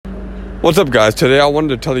What's up guys, today I wanted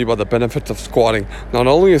to tell you about the benefits of squatting. Not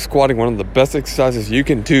only is squatting one of the best exercises you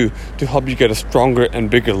can do to help you get a stronger and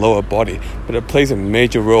bigger lower body, but it plays a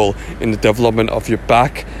major role in the development of your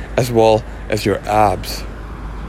back as well as your abs.